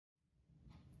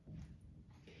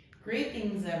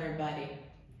Greetings, everybody.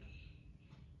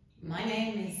 My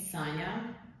name is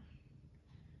Sanje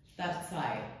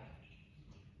Tarczay.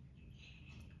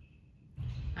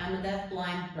 I'm a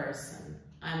deaf-blind person.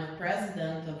 I'm a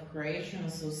president of Croatian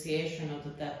Association of the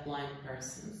Deaf-Blind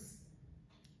Persons.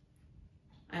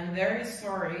 I'm very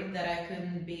sorry that I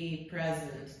couldn't be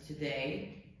present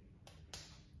today,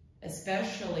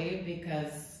 especially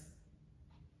because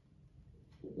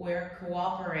we're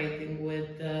cooperating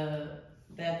with the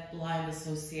Deaf-Blind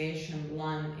Association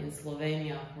One in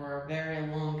Slovenia for a very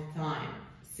long time,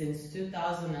 since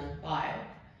 2005.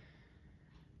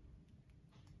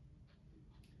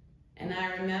 And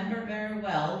I remember very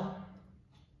well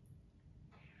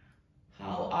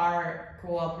how our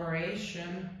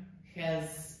cooperation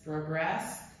has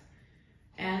progressed,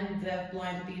 and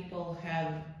deaf-blind people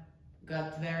have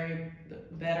got very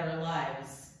better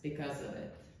lives because of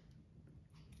it.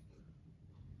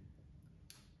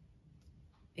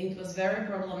 It was very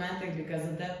problematic because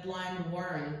the deaf-blind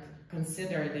weren't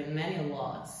considered in many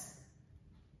laws.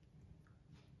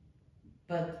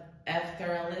 But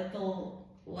after a little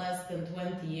less than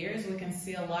 20 years, we can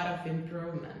see a lot of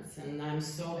improvements, and I'm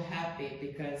so happy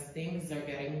because things are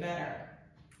getting better.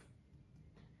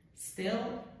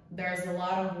 Still, there's a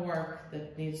lot of work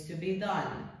that needs to be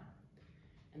done.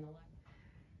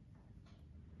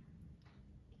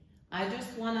 I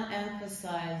just want to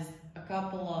emphasize a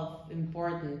couple of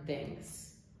important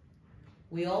things.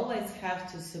 We always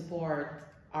have to support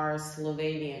our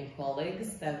Slovenian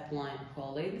colleagues, deaf-blind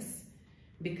colleagues,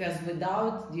 because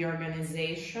without the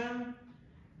organization,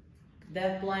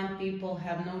 deaf-blind people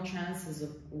have no chances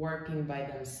of working by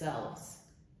themselves.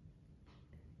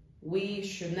 We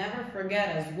should never forget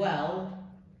as well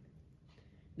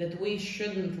that we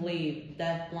shouldn't leave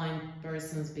deaf-blind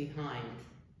persons behind.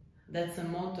 That's a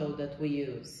motto that we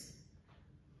use.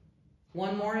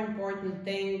 One more important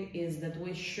thing is that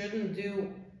we shouldn't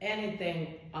do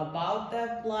anything about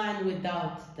deaf-blind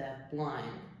without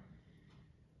deaf-blind.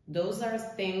 Those are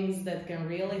things that can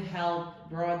really help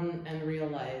broaden and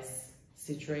realize the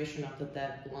situation of the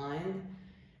deaf-blind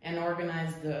and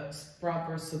organize the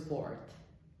proper support.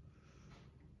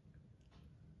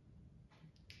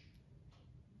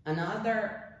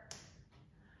 Another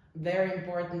very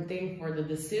important thing for the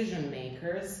decision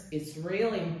makers, it's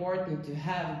really important to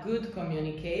have good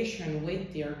communication with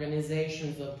the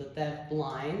organizations of the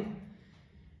deaf-blind,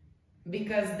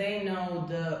 because they know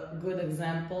the good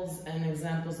examples and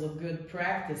examples of good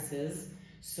practices,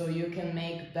 so you can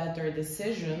make better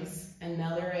decisions and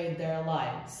ameliorate their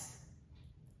lives.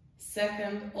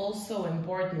 Second, also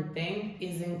important thing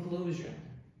is inclusion.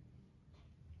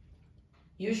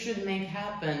 You should make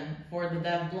happen for the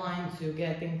deaf-blind to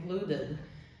get included.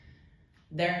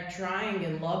 They're trying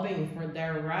and lobbying for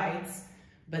their rights,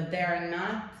 but they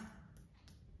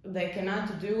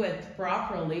cannot do it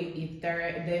properly if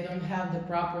they don't have the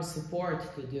proper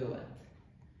support to do it.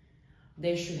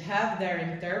 They should have their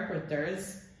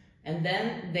interpreters, and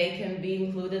then they can be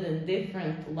included in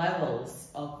different levels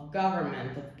of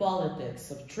government, of politics,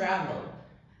 of travel.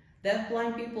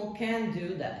 Deaf-blind people can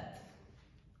do that.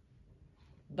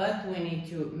 But we need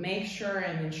to make sure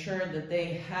and ensure that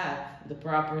they have the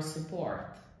proper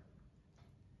support.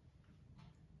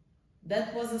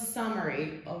 That was a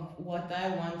summary of what I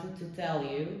wanted to tell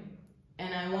you,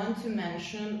 and I want to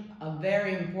mention a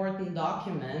very important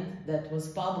document that was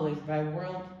published by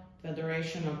World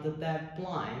Federation of the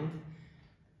Deaf-Blind.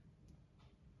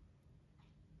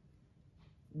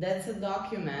 That's a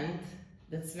document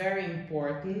that's very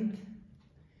important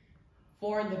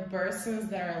for the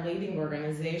persons that are leading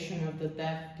organization of the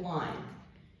deaf-blind.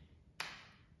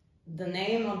 The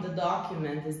name of the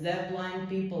document is Deaf-Blind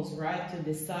People's Right to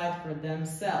Decide for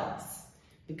Themselves,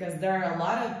 because there are a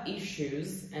lot of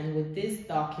issues, and with this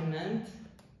document,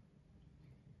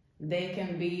 they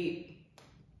can be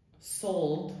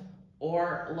solved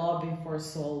or lobby for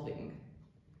solving.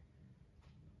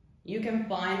 You can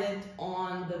find it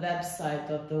on the website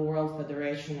of the World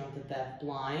Federation of the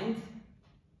Deaf-Blind,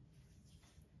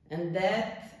 and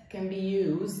that can be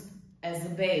used as a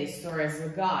base or as a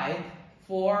guide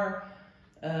for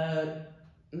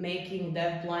making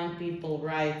deaf-blind people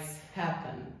rights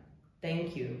happen.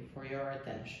 Thank you for your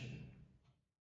attention.